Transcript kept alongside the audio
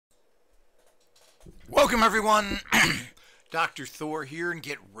Welcome everyone, Dr. Thor here, and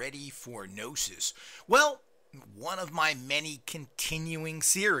get ready for Gnosis. Well, one of my many continuing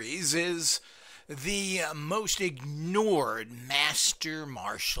series is the most ignored master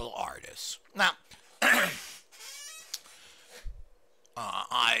martial artists. Now,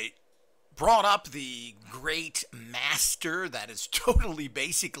 I brought up the great master that is totally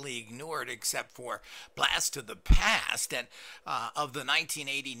basically ignored except for Blast to the Past and of the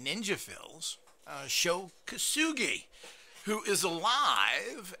 1980 Ninja films. Sho Kosugi, who is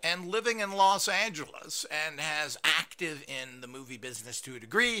alive and living in Los Angeles and has active in the movie business to a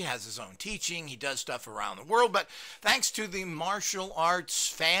degree, has his own teaching, he does stuff around the world, but thanks to the martial arts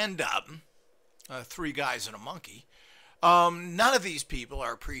fandom, three guys and a monkey, none of these people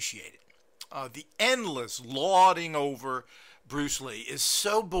are appreciated. The endless lauding over Bruce Lee is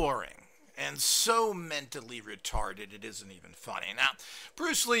so boring and so mentally retarded it isn't even funny. Now,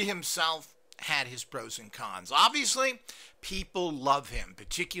 Bruce Lee himself had his pros and cons. Obviously, people love him,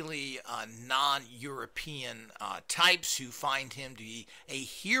 particularly non-European types who find him to be a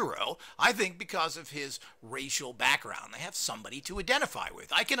hero, I think because of his racial background. They have somebody to identify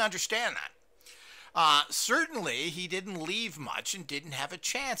with. I can understand that. Certainly, he didn't leave much and didn't have a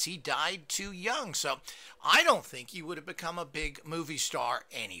chance. He died too young, so I don't think he would have become a big movie star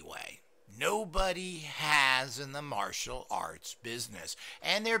anyway. Nobody has in the martial arts business,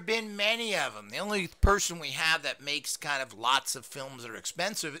 and there have been many of them. The only person we have that makes kind of lots of films that are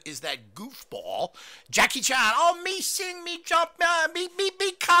expensive is that goofball, Jackie Chan. Oh, me sing, me jump, me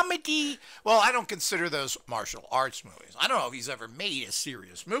comedy. Well, I don't consider those martial arts movies. I don't know if he's ever made a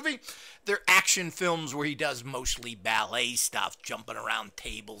serious movie. They're action films where he does mostly ballet stuff, jumping around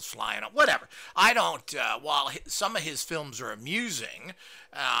tables, flying up, whatever. I don't, while some of his films are amusing,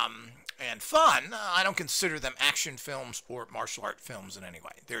 and fun, I don't consider them action films or martial art films in any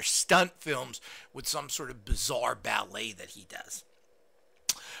way. They're stunt films with some sort of bizarre ballet that he does.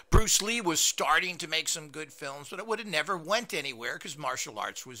 Bruce Lee was starting to make some good films, but it would have never went anywhere because martial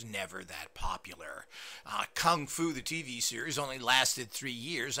arts was never that popular. Kung Fu, the TV series, only lasted 3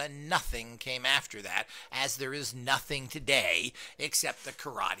 years, and nothing came after that, as there is nothing today except the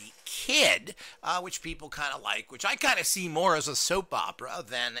Karate Kid, which people kind of like, which I kind of see more as a soap opera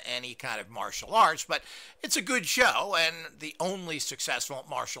than any kind of martial arts, but it's a good show, and the only successful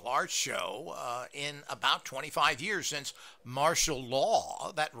martial arts show in about 25 years since Martial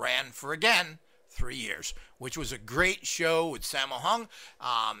Law, that ran for, again, 3 years, which was a great show with Sammo Hung,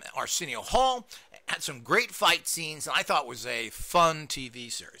 Arsenio Hall, had some great fight scenes, and I thought was a fun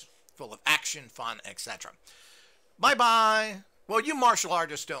TV series, full of action, fun, etc. Bye-bye. Well, you martial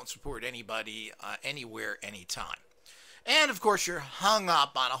artists don't support anybody, anywhere, anytime. And, of course, you're hung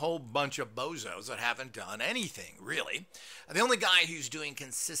up on a whole bunch of bozos that haven't done anything, really. The only guy who's doing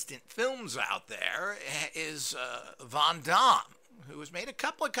consistent films out there is Van Damme, who has made a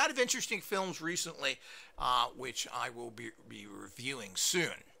couple of kind of interesting films recently, which I will be reviewing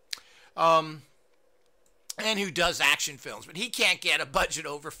soon. And who does action films, but he can't get a budget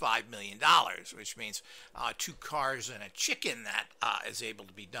over $5 million, which means 2 cars and a chicken that is able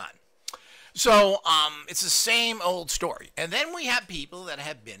to be done. So it's the same old story. And then we have people that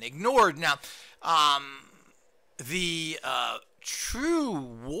have been ignored. Now, the true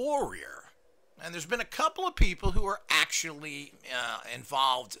warrior, and there's been a couple of people who are actually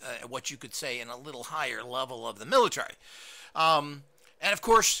involved, what you could say, in a little higher level of the military. And, of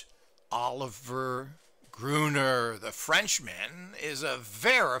course, Olivier GRUNER, the Frenchman, is a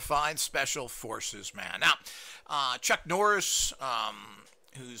verified special forces man. Now, Chuck Norris,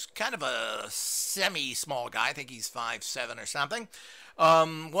 who's kind of a semi-small guy, I think he's 5'7" or something,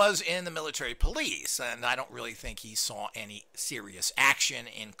 was in the military police, and I don't really think he saw any serious action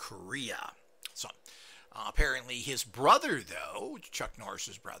in Korea. So, apparently his brother, though, Chuck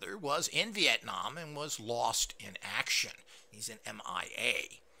Norris's brother, was in Vietnam and was lost in action. He's an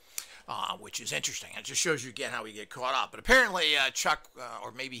MIA. Which is interesting. It just shows you again how we get caught up. But apparently Chuck,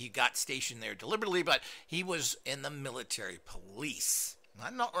 or maybe he got stationed there deliberately, but he was in the military police. I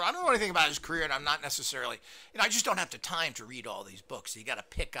don't know anything about his career, and I'm not necessarily, I just don't have the time to read all these books. So you got to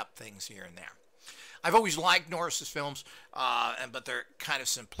pick up things here and there. I've always liked Norris's films, but they're kind of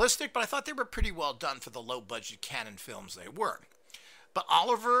simplistic, but I thought they were pretty well done for the low-budget canon films they were. But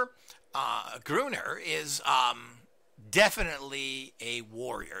Olivier GRUNER is definitely a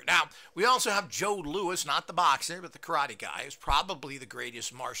warrior. Now, we also have Joe Louis, not the boxer, but the karate guy, who's probably the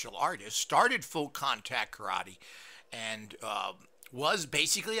greatest martial artist, started full contact karate, and was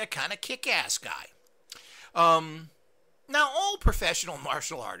basically a kind of kick-ass guy. Now, all professional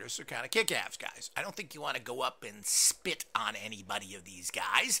martial artists are kind of kick-ass guys. I don't think you want to go up and spit on anybody of these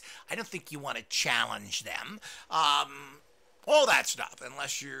guys. I don't think you want to challenge them. All that stuff,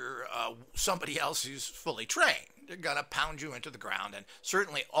 unless you're somebody else who's fully trained. They're going to pound you into the ground, and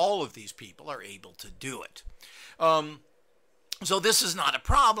certainly all of these people are able to do it. So this is not a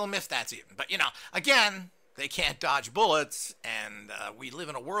problem if that's even. But, again, they can't dodge bullets, and we live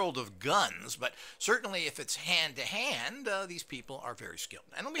in a world of guns, but certainly if it's hand-to-hand, these people are very skilled.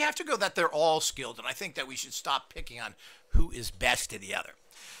 And we have to go that they're all skilled, and I think that we should stop picking on who is best to the other.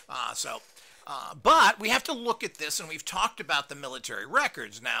 But we have to look at this, and we've talked about the military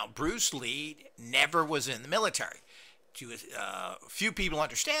records. Now, Bruce Lee never was in the military. Few people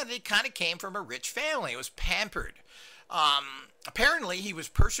understand that he kind of came from a rich family. He was pampered. Apparently, he was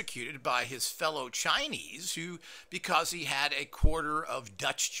persecuted by his fellow Chinese because he had a quarter of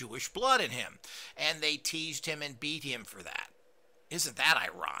Dutch Jewish blood in him. And they teased him and beat him for that. Isn't that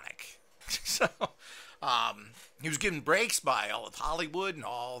ironic? He was given breaks by all of Hollywood and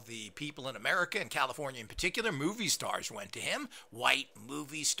all the people in America and California in particular. Movie stars went to him. White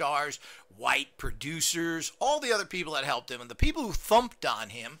movie stars, white producers, all the other people that helped him. And the people who thumped on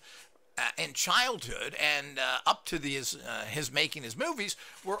him in childhood and up to his making his movies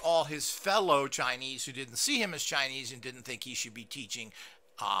were all his fellow Chinese who didn't see him as Chinese and didn't think he should be teaching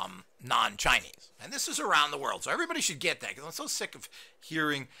non-Chinese. And this is around the world, so everybody should get that, because I'm so sick of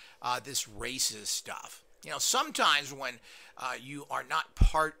hearing this racist stuff. Sometimes when you are not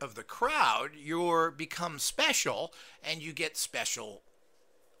part of the crowd, you become special and you get special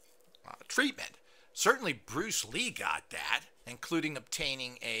treatment. Certainly Bruce Lee got that, including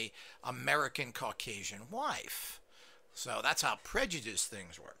obtaining a American Caucasian wife. So that's how prejudiced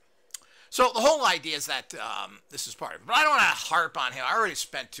things were. So the whole idea is that this is part of it. But I don't want to harp on him. I already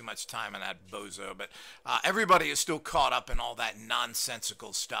spent too much time on that bozo. But everybody is still caught up in all that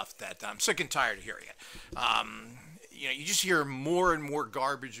nonsensical stuff that I'm sick and tired of hearing it. You just hear more and more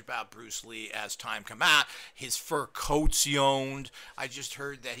garbage about Bruce Lee as time comes out. His fur coats he owned. I just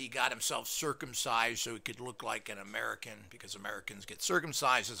heard that he got himself circumcised so he could look like an American, because Americans get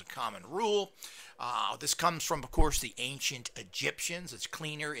circumcised as a common rule. This comes from, of course, the ancient Egyptians. It's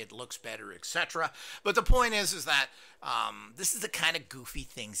cleaner, it looks better, etc. But the point is that this is the kind of goofy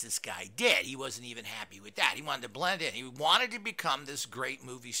things this guy did. He wasn't even happy with that. He wanted to blend in. He wanted to become this great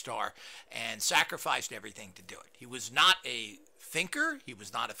movie star and sacrificed everything to do it. He was not a thinker. He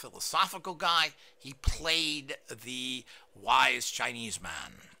was not a philosophical guy. He played the wise Chinese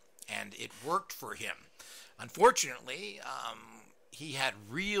man, and it worked for him. Unfortunately, he had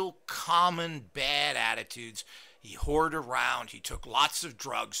real common bad attitudes. He whored around, he took lots of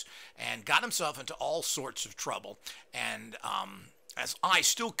drugs, and got himself into all sorts of trouble. And as I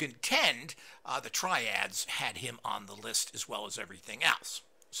still contend, the triads had him on the list as well as everything else.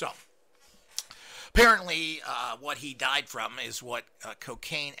 So, apparently, what he died from is what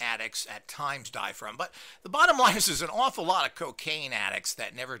cocaine addicts at times die from. But the bottom line is there's an awful lot of cocaine addicts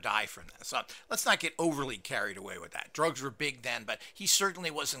that never die from this. So let's not get overly carried away with that. Drugs were big then, but he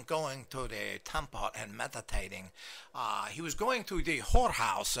certainly wasn't going to the temple and meditating. He was going to the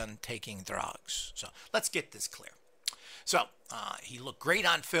whorehouse and taking drugs. So let's get this clear. So he looked great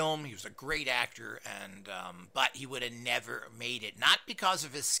on film. He was a great actor, but he would have never made it. Not because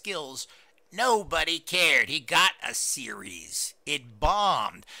of his skills. Nobody cared. He got a series. It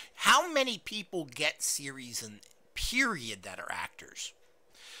bombed. How many people get series in period that are actors?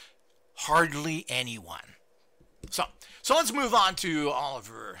 Hardly anyone. So let's move on to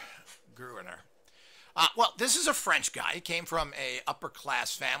Olivier Gruner. Well, this is a French guy. He came from a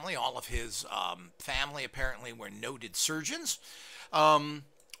upper-class family. All of his family apparently were noted surgeons. And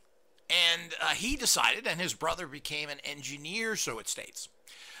he decided, and his brother became an engineer, so it states.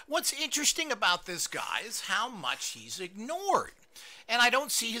 What's interesting about this guy is how much he's ignored. And I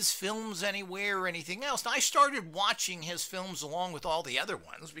don't see his films anywhere or anything else. Now, I started watching his films along with all the other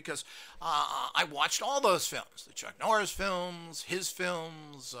ones because I watched all those films. The Chuck Norris films, his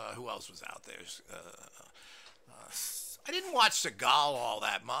films, who else was out there? I didn't watch Seagal all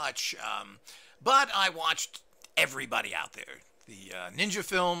that much, but I watched everybody out there. The ninja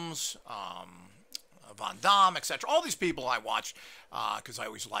films, Van Damme, etc. All these people I watched because I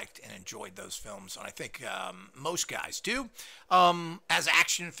always liked and enjoyed those films, and I think most guys do, as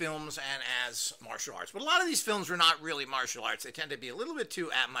action films and as martial arts. But a lot of these films were not really martial arts. They tend to be a little bit too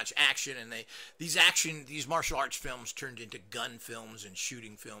much action, and these martial arts films turned into gun films and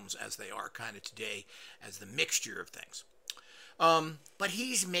shooting films as they are kind of today, as the mixture of things. But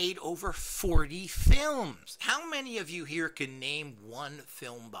he's made over 40 films. How many of you here can name one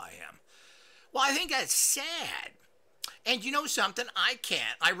film by him? Well, I think that's sad And you know something?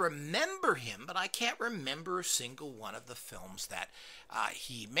 I remember him, but I can't remember a single one of the films that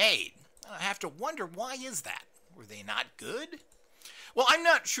he made. I have to wonder, why is that? Were they not good? Well, I'm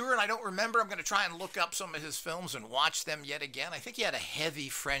not sure, and I don't remember. I'm going to try and look up some of his films and watch them yet again. I think he had a heavy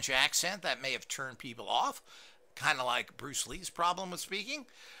French accent that may have turned people off, kind of like Bruce Lee's problem with speaking.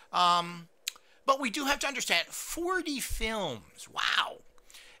 But we do have to understand, 40 films. Wow.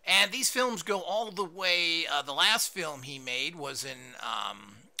 And these films go all the way. The last film he made was in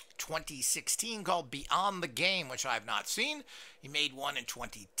 2016 called Beyond the Game, which I have not seen. He made one in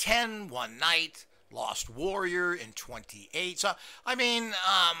 2010, One Night, Lost Warrior in 28. So, I mean,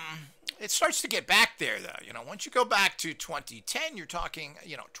 it starts to get back there, though. You know, once you go back to 2010, you're talking,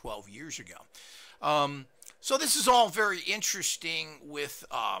 12 years ago. So this is all very interesting with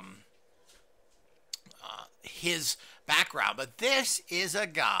his background. But this is a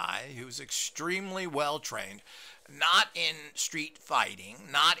guy who's extremely well trained, not in street fighting,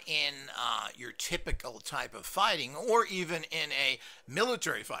 not in your typical type of fighting, or even in a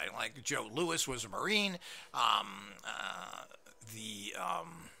military fighting, like Joe Louis was a Marine.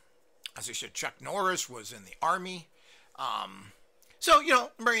 As I said, Chuck Norris was in the Army. So,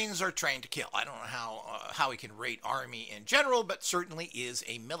 Marines are trained to kill. I don't know how we can rate Army in general, but certainly is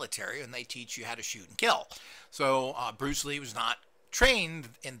a military, and they teach you how to shoot and kill. So, Bruce Lee was not trained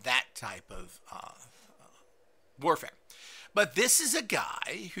in that type of warfare. But this is a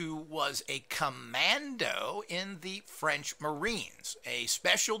guy who was a commando in the French Marines, a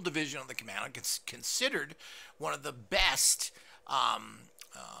special division of the Commando, considered one of the best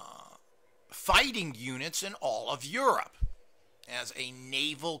fighting units in all of Europe, as a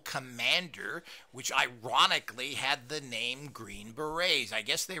naval commander, which ironically had the name Green Berets. I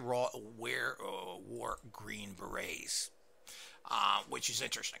guess they wore Green Berets, which is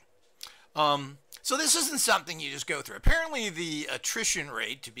interesting. So this isn't something you just go through. Apparently the attrition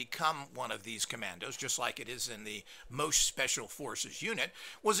rate to become one of these commandos, just like it is in the most special forces unit,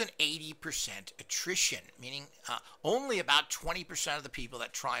 was an 80% attrition, meaning only about 20% of the people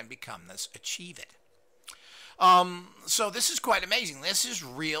that try and become this achieve it. So this is quite amazing. This is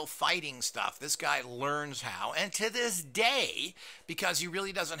real fighting stuff. This guy learns how, and to this day, because he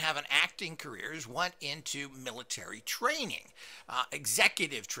really doesn't have an acting career, went into military training,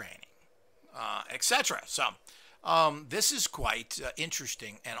 executive training, etc. So this is quite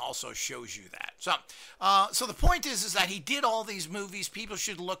interesting, and also shows you that. So the point is that he did all these movies. People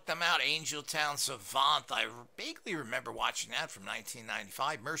should look them out. Angel Town, Savant. I vaguely remember watching that from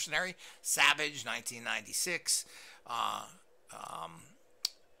 1995. Mercenary, Savage, 1996.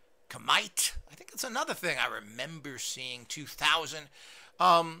 Kamite. I think it's another thing I remember seeing. 2000.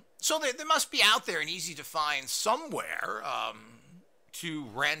 So they must be out there and easy to find somewhere to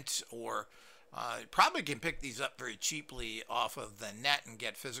rent, or probably can pick these up very cheaply off of the net and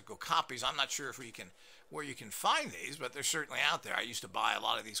get physical copies. I'm not sure if where you can find these, but they're certainly out there. I used to buy a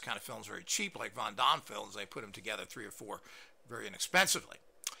lot of these kind of films very cheap, like Von Don films. They put them together 3 or 4 very inexpensively.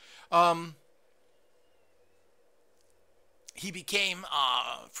 He became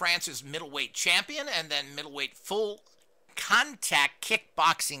France's middleweight champion, and then middleweight full contact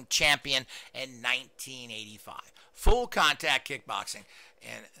kickboxing champion in 1985. Full contact kickboxing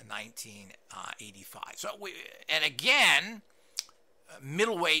in 1985. So and again,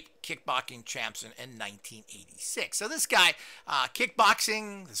 middleweight kickboxing champs in 1986. So this guy,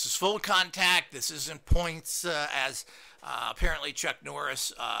 kickboxing, this is full contact. This isn't points, as apparently Chuck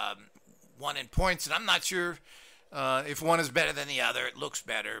Norris won in points, and I'm not sure if one is better than the other. It looks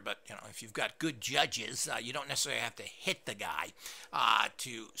better, but if you've got good judges, you don't necessarily have to hit the guy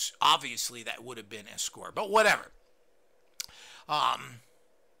to obviously that would have been a score. But whatever.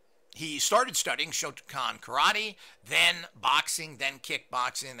 He started studying Shotokan karate, then boxing, then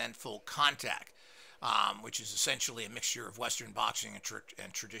kickboxing, then full contact, which is essentially a mixture of Western boxing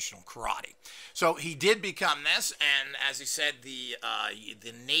and traditional karate. So he did become this, and as he said, the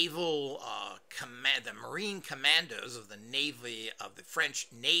naval the Marine Commandos of the French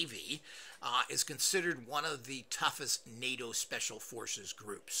Navy is considered one of the toughest NATO Special Forces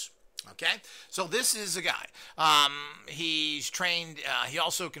groups. Okay, so this is a guy. He's trained, he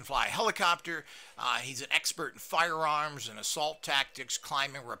also can fly a helicopter. He's an expert in firearms and assault tactics,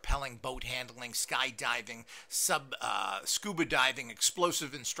 climbing, rappelling, boat handling, skydiving, scuba diving,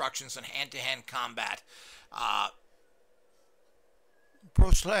 explosive instructions, and hand-to-hand combat.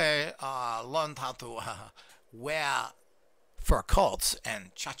 Bruce Lee learned how to wear fur coats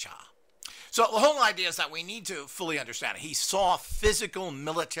and cha-cha. So the whole idea is that we need to fully understand it. He saw physical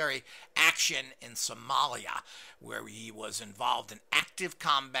military action in Somalia, where he was involved in active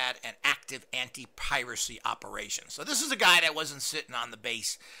combat and active anti-piracy operations. So this is a guy that wasn't sitting on the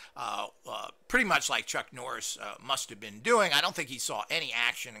base pretty much like Chuck Norris must have been doing. I don't think he saw any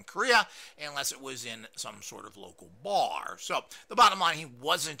action in Korea unless it was in some sort of local bar. So the bottom line, he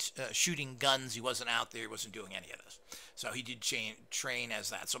wasn't shooting guns. He wasn't out there. He wasn't doing any of this. So he did train as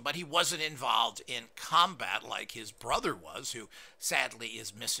that. So, but he wasn't involved in combat like his brother was, who sadly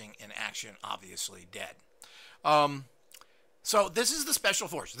is missing in action, obviously dead. So this is the Special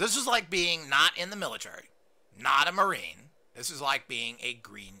Forces. This is like being not in the military, not a Marine. This is like being a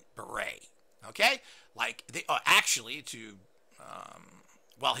Green Beret. Okay? Like, actually,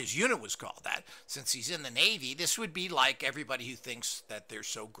 well, his unit was called that. Since he's in the Navy, this would be like everybody who thinks that they're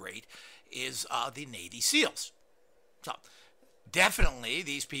so great is the Navy SEALs. So, definitely,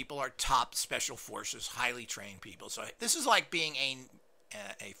 these people are top Special Forces, highly trained people. So, this is like being a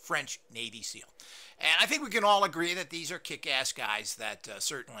French Navy SEAL. And I think we can all agree that these are kick-ass guys that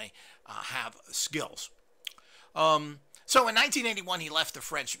certainly have skills. So, in 1981, he left the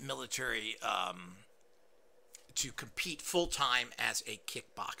French military to compete full-time as a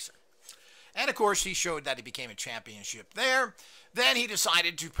kickboxer. And, of course, he showed that he became a championship there. Then he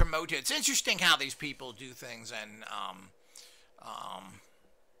decided to promote it. It's interesting how these people do things and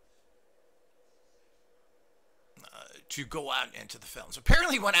to go out into the films.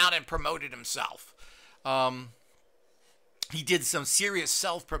 Apparently, he went out and promoted himself. He did some serious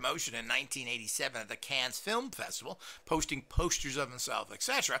self-promotion in 1987 at the Cannes Film Festival, posting posters of himself,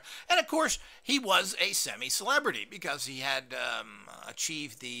 etc. And, of course, he was a semi-celebrity because he had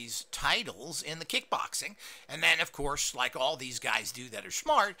achieved these titles in the kickboxing. And then, of course, like all these guys do that are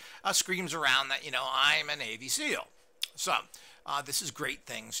smart, screams around that, you know, I'm a Navy SEAL. So, this is great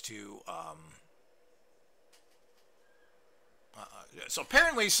things to... So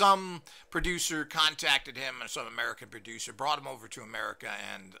apparently some producer contacted him, some American producer, brought him over to America,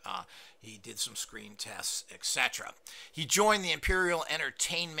 and he did some screen tests, etc. He joined the Imperial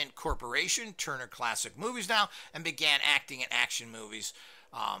Entertainment Corporation, Turner Classic Movies now, and began acting in action movies.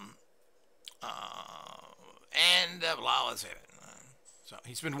 So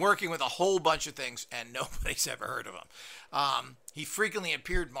he's been working with a whole bunch of things, and nobody's ever heard of him. He frequently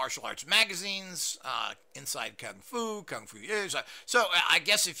appeared in martial arts magazines, Inside Kung Fu Years. So I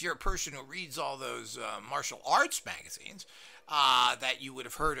guess if you're a person who reads all those martial arts magazines, that you would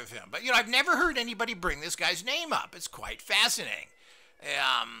have heard of him. But, you know, I've never heard anybody bring this guy's name up. It's quite fascinating.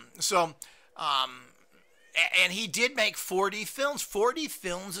 And he did make 40 films. 40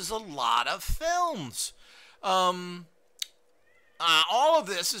 films is a lot of films. All of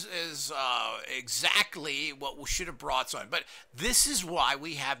this is exactly what we should have brought some. But this is why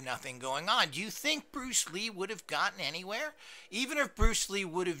we have nothing going on. Do you think Bruce Lee would have gotten anywhere? Even if Bruce Lee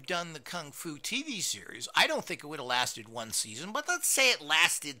would have done the Kung Fu TV series, I don't think it would have lasted one season, but let's say it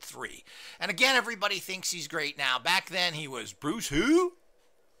lasted 3. And again, everybody thinks he's great now. Back then, he was Bruce who?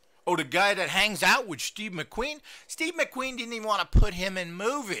 Oh, the guy that hangs out with Steve McQueen? Steve McQueen didn't even want to put him in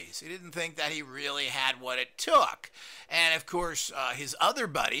movies. He didn't think that he really had what it took. And, of course, his other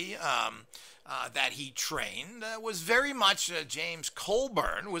buddy that he trained was very much, James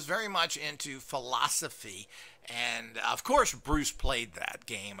Colburn, was very much into philosophy. And, of course, Bruce played that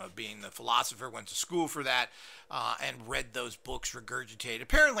game of being the philosopher, went to school for that, and read those books, regurgitated.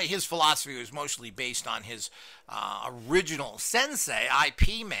 Apparently, his philosophy was mostly based on his original sensei,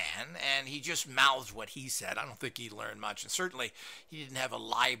 IP Man, and he just mouthed what he said. I don't think he learned much, and certainly he didn't have a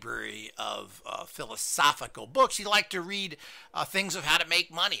library of philosophical books. He liked to read things of how to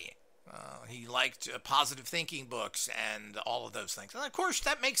make money. He liked positive thinking books and all of those things. And, of course,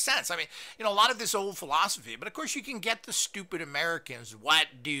 that makes sense. I mean, you know, a lot of this old philosophy. But, of course, you can get the stupid Americans,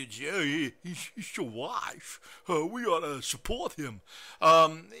 white dudes, he's your wife. We ought to support him.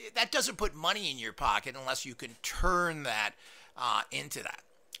 That doesn't put money in your pocket unless you can turn that into that.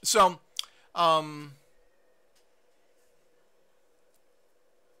 So,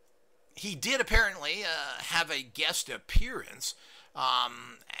 he did apparently have a guest appearance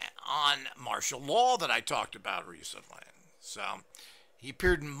on martial law that I talked about recently. So he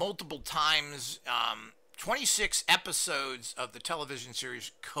appeared multiple times, 26 episodes of the television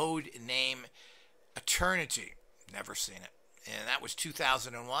series Code Name Eternity. Never seen it. And that was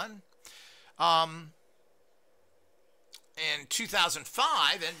 2001. In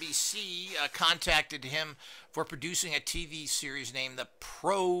 2005, NBC contacted him for producing a TV series named The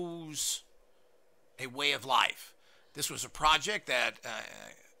Pros, A Way of Life. This was a project that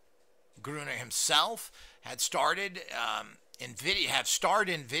Gruner himself had started in video, have starred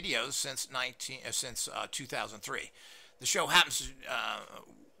in videos since 2003. The show happens.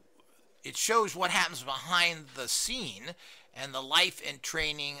 It shows what happens behind the scene and the life and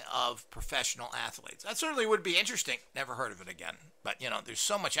training of professional athletes. That certainly would be interesting. Never heard of it again. But, there's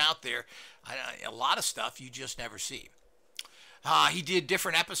so much out there. A lot of stuff you just never see. He did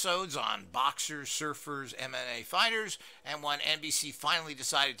different episodes on boxers, surfers, MMA fighters, and when NBC finally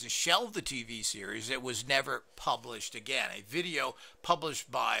decided to shelve the TV series, it was never published again. A video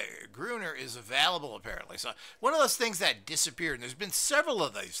published by Gruner is available, apparently. So one of those things that disappeared, and there's been several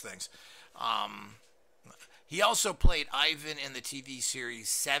of these things. He also played Ivan in the TV series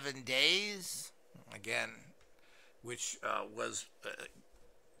 7 Days, again, which was...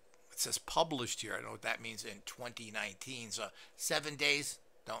 it says published here. I don't know what that means in 2019. So 7 days,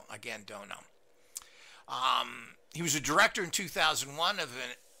 don't know. He was a director in 2001 of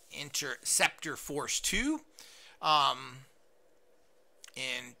an Interceptor Force 2.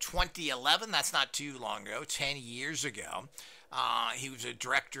 In 2011, that's not too long ago, 10 years ago, he was a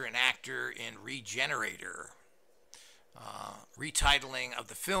director and actor in Regenerator. Retitling of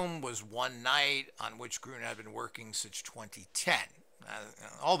the film was One Night, on which Gruner had been working since 2010.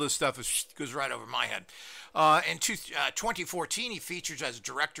 All this stuff goes right over my head. In 2014, he features as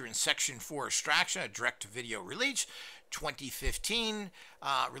director in Section 4 Extraction, a direct-to-video release. 2015,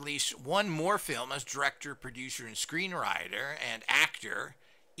 released one more film as director, producer, and screenwriter, and actor,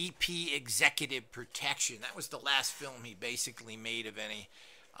 EP Executive Protection. That was the last film he basically made of any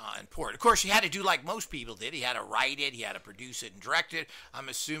important. Of course, he had to do like most people did. He had to write it, he had to produce it and direct it. I'm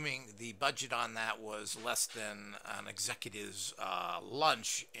assuming the budget on that was less than an executive's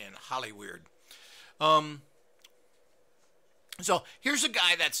lunch in Hollywood. So here's a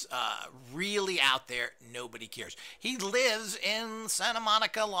guy that's really out there. Nobody cares. He lives in Santa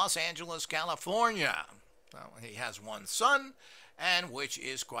Monica, Los Angeles, California. Well, he has one son, and which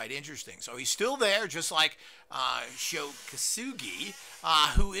is quite interesting. So he's still there, just like Sho Kasugi,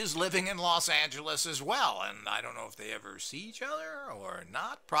 who is living in Los Angeles as well. And I don't know if they ever see each other or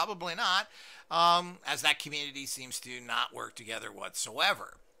not. Probably not, as that community seems to not work together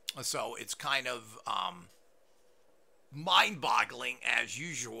whatsoever. So it's kind of mind-boggling, as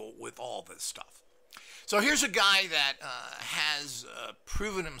usual, with all this stuff. So here's a guy that has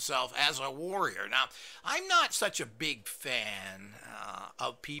proven himself as a warrior. Now, I'm not such a big fan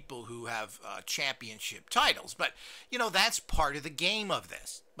of people who have championship titles, but, that's part of the game of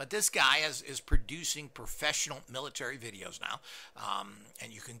this. But this guy is producing professional military videos now,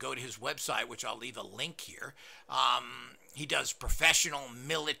 and you can go to his website, which I'll leave a link here. He does professional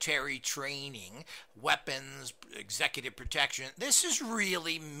military training, weapons, executive protection. This is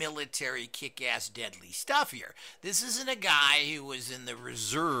really military kick-ass deadly stuff here. This isn't a guy who was in the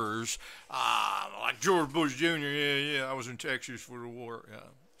reserves like George Bush Jr. Yeah, I was in Texas for the war. Yeah,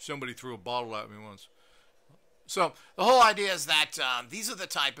 somebody threw a bottle at me once. So the whole idea is that these are the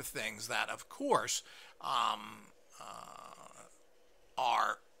type of things that, of course,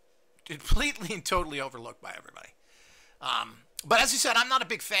 are completely and totally overlooked by everybody. But as I said, I'm not a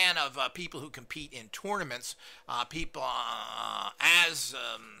big fan of people who compete in tournaments.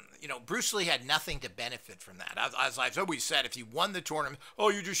 Bruce Lee had nothing to benefit from that. As I've always said, if he won the tournament,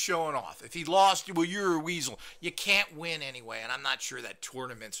 you're just showing off. If he lost, well, you're a weasel. You can't win anyway, and I'm not sure that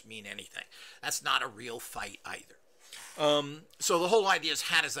tournaments mean anything. That's not a real fight either. So the whole idea is,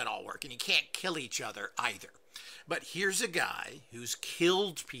 how does that all work? And you can't kill each other either. But here's a guy who's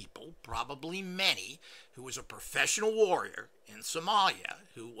killed people, probably many, who was a professional warrior in Somalia,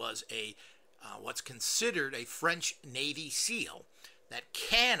 who was what's considered a French Navy SEAL that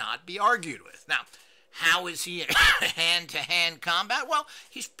cannot be argued with. Now, how is he in hand-to-hand combat? Well,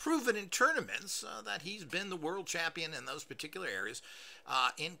 he's proven in tournaments that he's been the world champion in those particular areas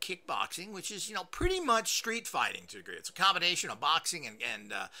in kickboxing, which is, pretty much street fighting to a degree. It's a combination of boxing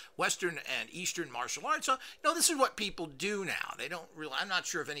and Western and Eastern martial arts. So, this is what people do now. They don't really, I'm not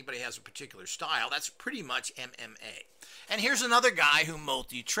sure if anybody has a particular style. That's pretty much MMA. And here's another guy who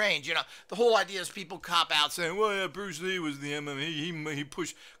multi-trained. The whole idea is people cop out saying, well, yeah, Bruce Lee was the MMA. He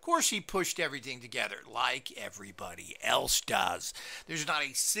pushed. Of course, he pushed everything together like everybody else does. There's not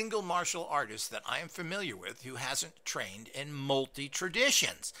a single martial artist that I am familiar with who hasn't trained in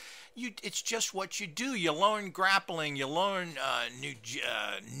multi-traditions. It's just what you do. You learn grappling. You learn new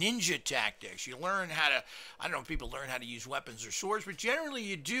ninja tactics. You learn how to, I don't know if people learn how to use weapons or swords, but generally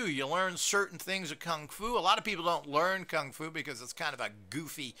you do. You learn certain things of Kung Fu. A lot of people don't learn Kung Fu because it's kind of a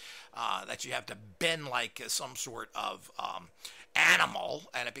goofy, that you have to bend like some sort of animal,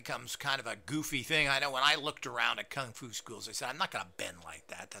 and it becomes kind of a goofy thing. I know when I looked around at Kung Fu schools, I said, I'm not going to bend like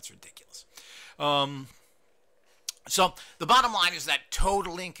that. That's ridiculous. So the bottom line is that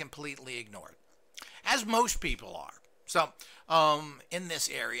totally and completely ignored, as most people are. So in this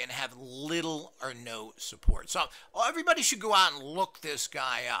area and have little or no support. So everybody should go out and look this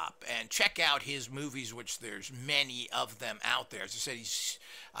guy up and check out his movies, which there's many of them out there. As I said,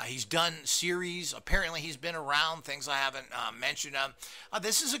 he's done series. Apparently he's been around things I haven't mentioned.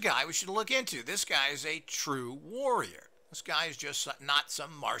 This is a guy we should look into. This guy is a true warrior. This guy is just not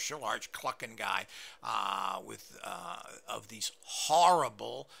some martial arts clucking guy of these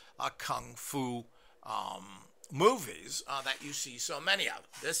horrible kung fu movies that you see so many of.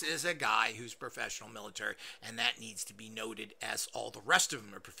 This is a guy who's professional military, and that needs to be noted as all the rest of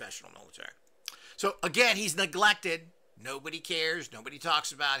them are professional military. So again, he's neglected. Nobody cares. Nobody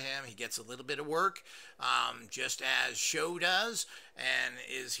talks about him. He gets a little bit of work, just as Sho does, and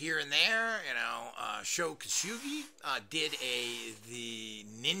is here and there. You know, Sho Kosugi did the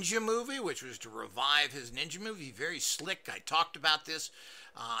ninja movie, which was to revive his ninja movie. Very slick. I talked about this.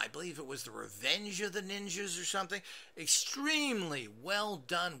 I believe it was The Revenge of the Ninjas or something. Extremely well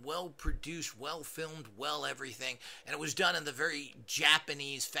done, well produced, well filmed, well everything. And it was done in the very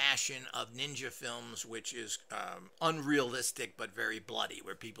Japanese fashion of ninja films, which is unrealistic but very bloody,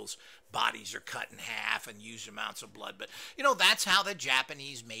 where people's bodies are cut in half and huge amounts of blood. But, you know, that's how the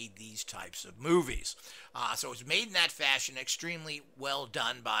Japanese made these types of movies. So it was made in that fashion, extremely well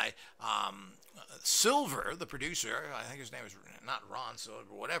done by Silver, the producer. I think his name was not Ron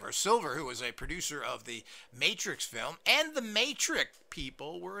Silver, whatever. Silver, who was a producer of the Matrix film, and the Matrix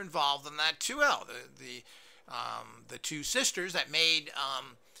people were involved in that too. The two sisters that made,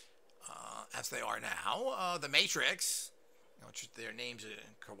 as they are now, the Matrix, which their names are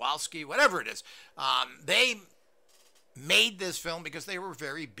Kowalski, whatever it is. They made this film because they were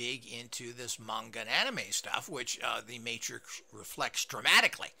very big into this manga and anime stuff, which the Matrix reflects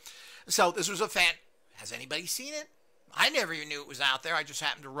dramatically. So this was a fan. Has anybody seen it? I never even knew it was out there. I just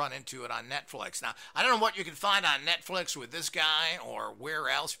happened to run into it on Netflix. Now, I don't know what you can find on Netflix with this guy or where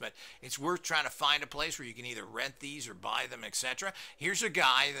else, but it's worth trying to find a place where you can either rent these or buy them, etc. Here's a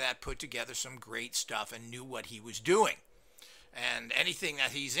guy that put together some great stuff and knew what he was doing. And anything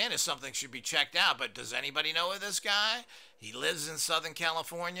that he's in is something that should be checked out. But does anybody know this guy? He lives in Southern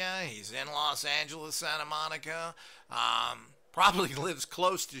California. He's in Los Angeles, Santa Monica. Probably lives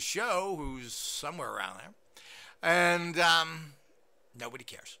close to Sho, who's somewhere around there. And nobody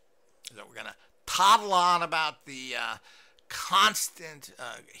cares. So we're going to toddle on about the constant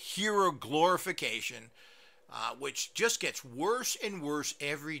hero glorification, which just gets worse and worse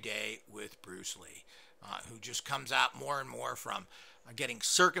every day with Bruce Lee. Who just comes out more and more from getting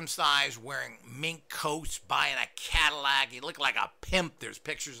circumcised, wearing mink coats, buying a Cadillac. He looked like a pimp. There's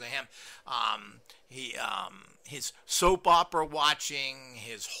pictures of him. His soap opera watching,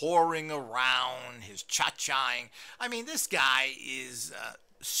 his whoring around, his cha-chaing. I mean, this guy is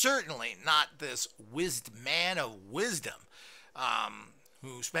certainly not this man of wisdom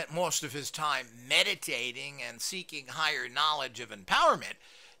who spent most of his time meditating and seeking higher knowledge of empowerment.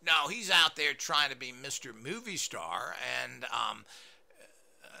 No, he's out there trying to be Mr. Movie Star and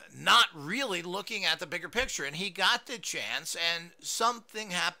not really looking at the bigger picture. And he got the chance, and something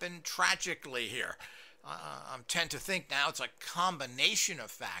happened tragically here. I tend to think now it's a combination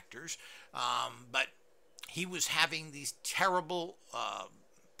of factors, but he was having these terrible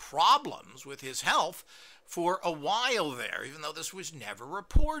problems with his health for a while there, even though this was never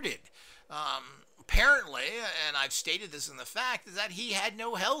reported. Apparently, and I've stated this in the fact, is that he had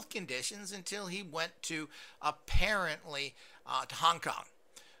no health conditions until he went to, apparently, to Hong Kong.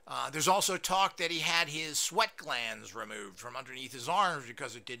 There's also talk that he had his sweat glands removed from underneath his arms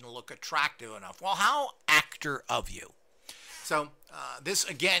because it didn't look attractive enough. Well, how actor of you? So this,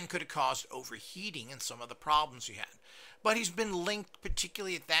 again, could have caused overheating and some of the problems he had. But he's been linked,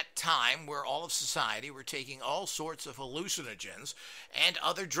 particularly at that time where all of society were taking all sorts of hallucinogens and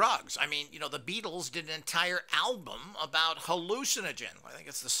other drugs. I mean, you know, the Beatles did an entire album about hallucinogen. I think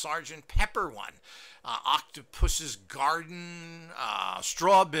it's the Sgt. Pepper one. Octopus's Garden,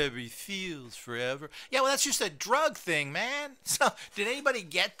 Strawberry Fields Forever. Yeah, well, that's just a drug thing, man. So, did anybody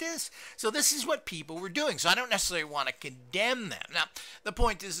get this? So, this is what people were doing. So, I don't necessarily want to condemn them. Now, the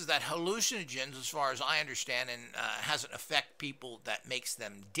point is that hallucinogens, as far as I understand, and has an effect people that makes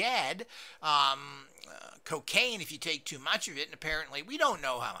them dead. Cocaine, if you take too much of it, and apparently, we don't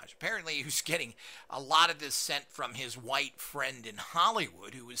know how much. Apparently, he was getting a lot of this sent from his white friend in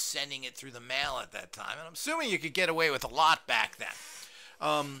Hollywood, who was sending it through the mail at that time. And I'm assuming you could get away with a lot back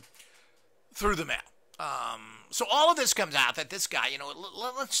then through the mail. So all of this comes out that this guy, you know,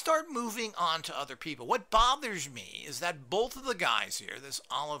 let's start moving on to other people. What bothers me is that both of the guys here, this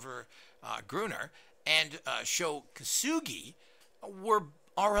Oliver Gruner and Sho Kasugi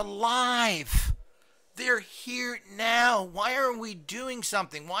are alive. They're here now. Why aren't we doing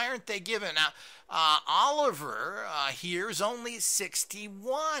something? Why aren't they given? Now, Oliver here is only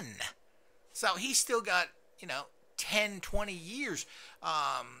 61. So he's still got, 10, 20 years.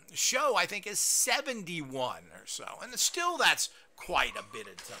 Sho, I think, is 71 or so. And still, that's quite a bit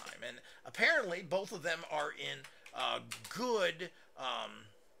of time. And apparently, both of them are in good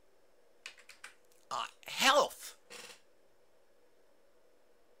health.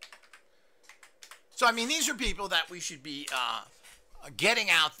 So, I mean, these are people that we should be getting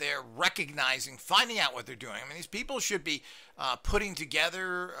out there, recognizing, finding out what they're doing. I mean, these people should be putting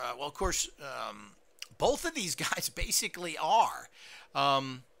together, well, of course, both of these guys basically are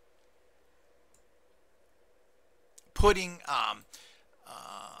putting,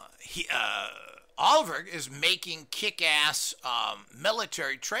 Oliver is making kick-ass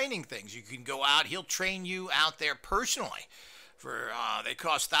military training things. You can go out, he'll train you out there personally. They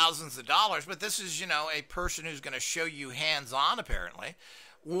cost thousands of dollars, but this is, a person who's going to show you hands-on, apparently.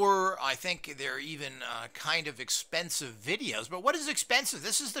 Or I think they're even kind of expensive videos. But what is expensive?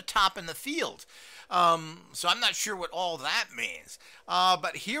 This is the top in the field. So I'm not sure what all that means.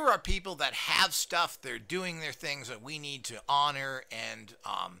 But here are people that have stuff. They're doing their things that we need to honor. And,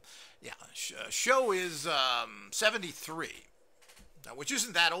 Sho is 73. Which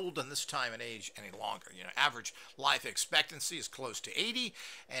isn't that old in this time and age any longer. Average life expectancy is close to 80,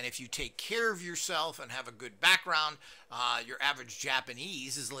 and if you take care of yourself and have a good background, your average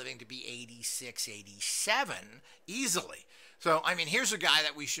Japanese is living to be 86, 87 easily. So, I mean, here's a guy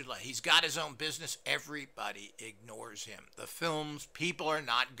that we should let. He's got his own business. Everybody ignores him. The films, people are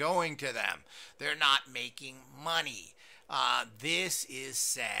not going to them. They're not making money. This is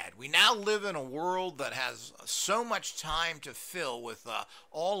sad. We now live in a world that has so much time to fill with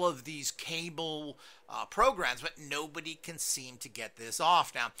all of these cable programs, but nobody can seem to get this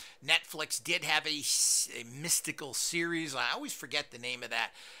off. Now, Netflix did have a mystical series. I always forget the name of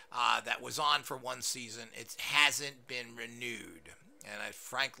that was on for one season. It hasn't been renewed, and I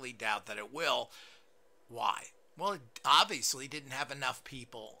frankly doubt that it will. Why? Well, it obviously didn't have enough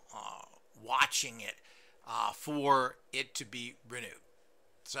people watching it for it to be renewed.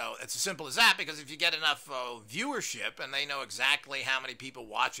 So it's as simple as that, because if you get enough viewership and they know exactly how many people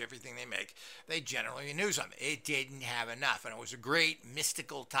watch everything they make, they generally renew something. It didn't have enough, and it was a great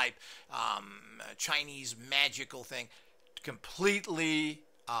mystical type Chinese magical thing, completely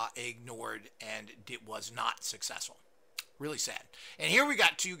ignored, and it was not successful. Really sad. And here we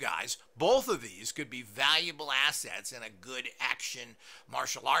got two guys. Both of these could be valuable assets in a good action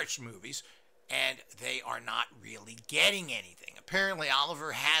martial arts movies, and they are not really getting anything. Apparently,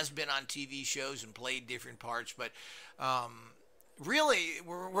 Oliver has been on TV shows and played different parts, but really,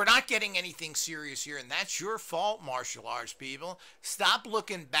 we're not getting anything serious here, and that's your fault, martial arts people. Stop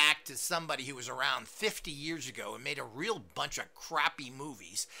looking back to somebody who was around 50 years ago and made a real bunch of crappy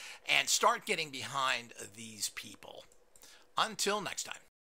movies, and start getting behind these people. Until next time.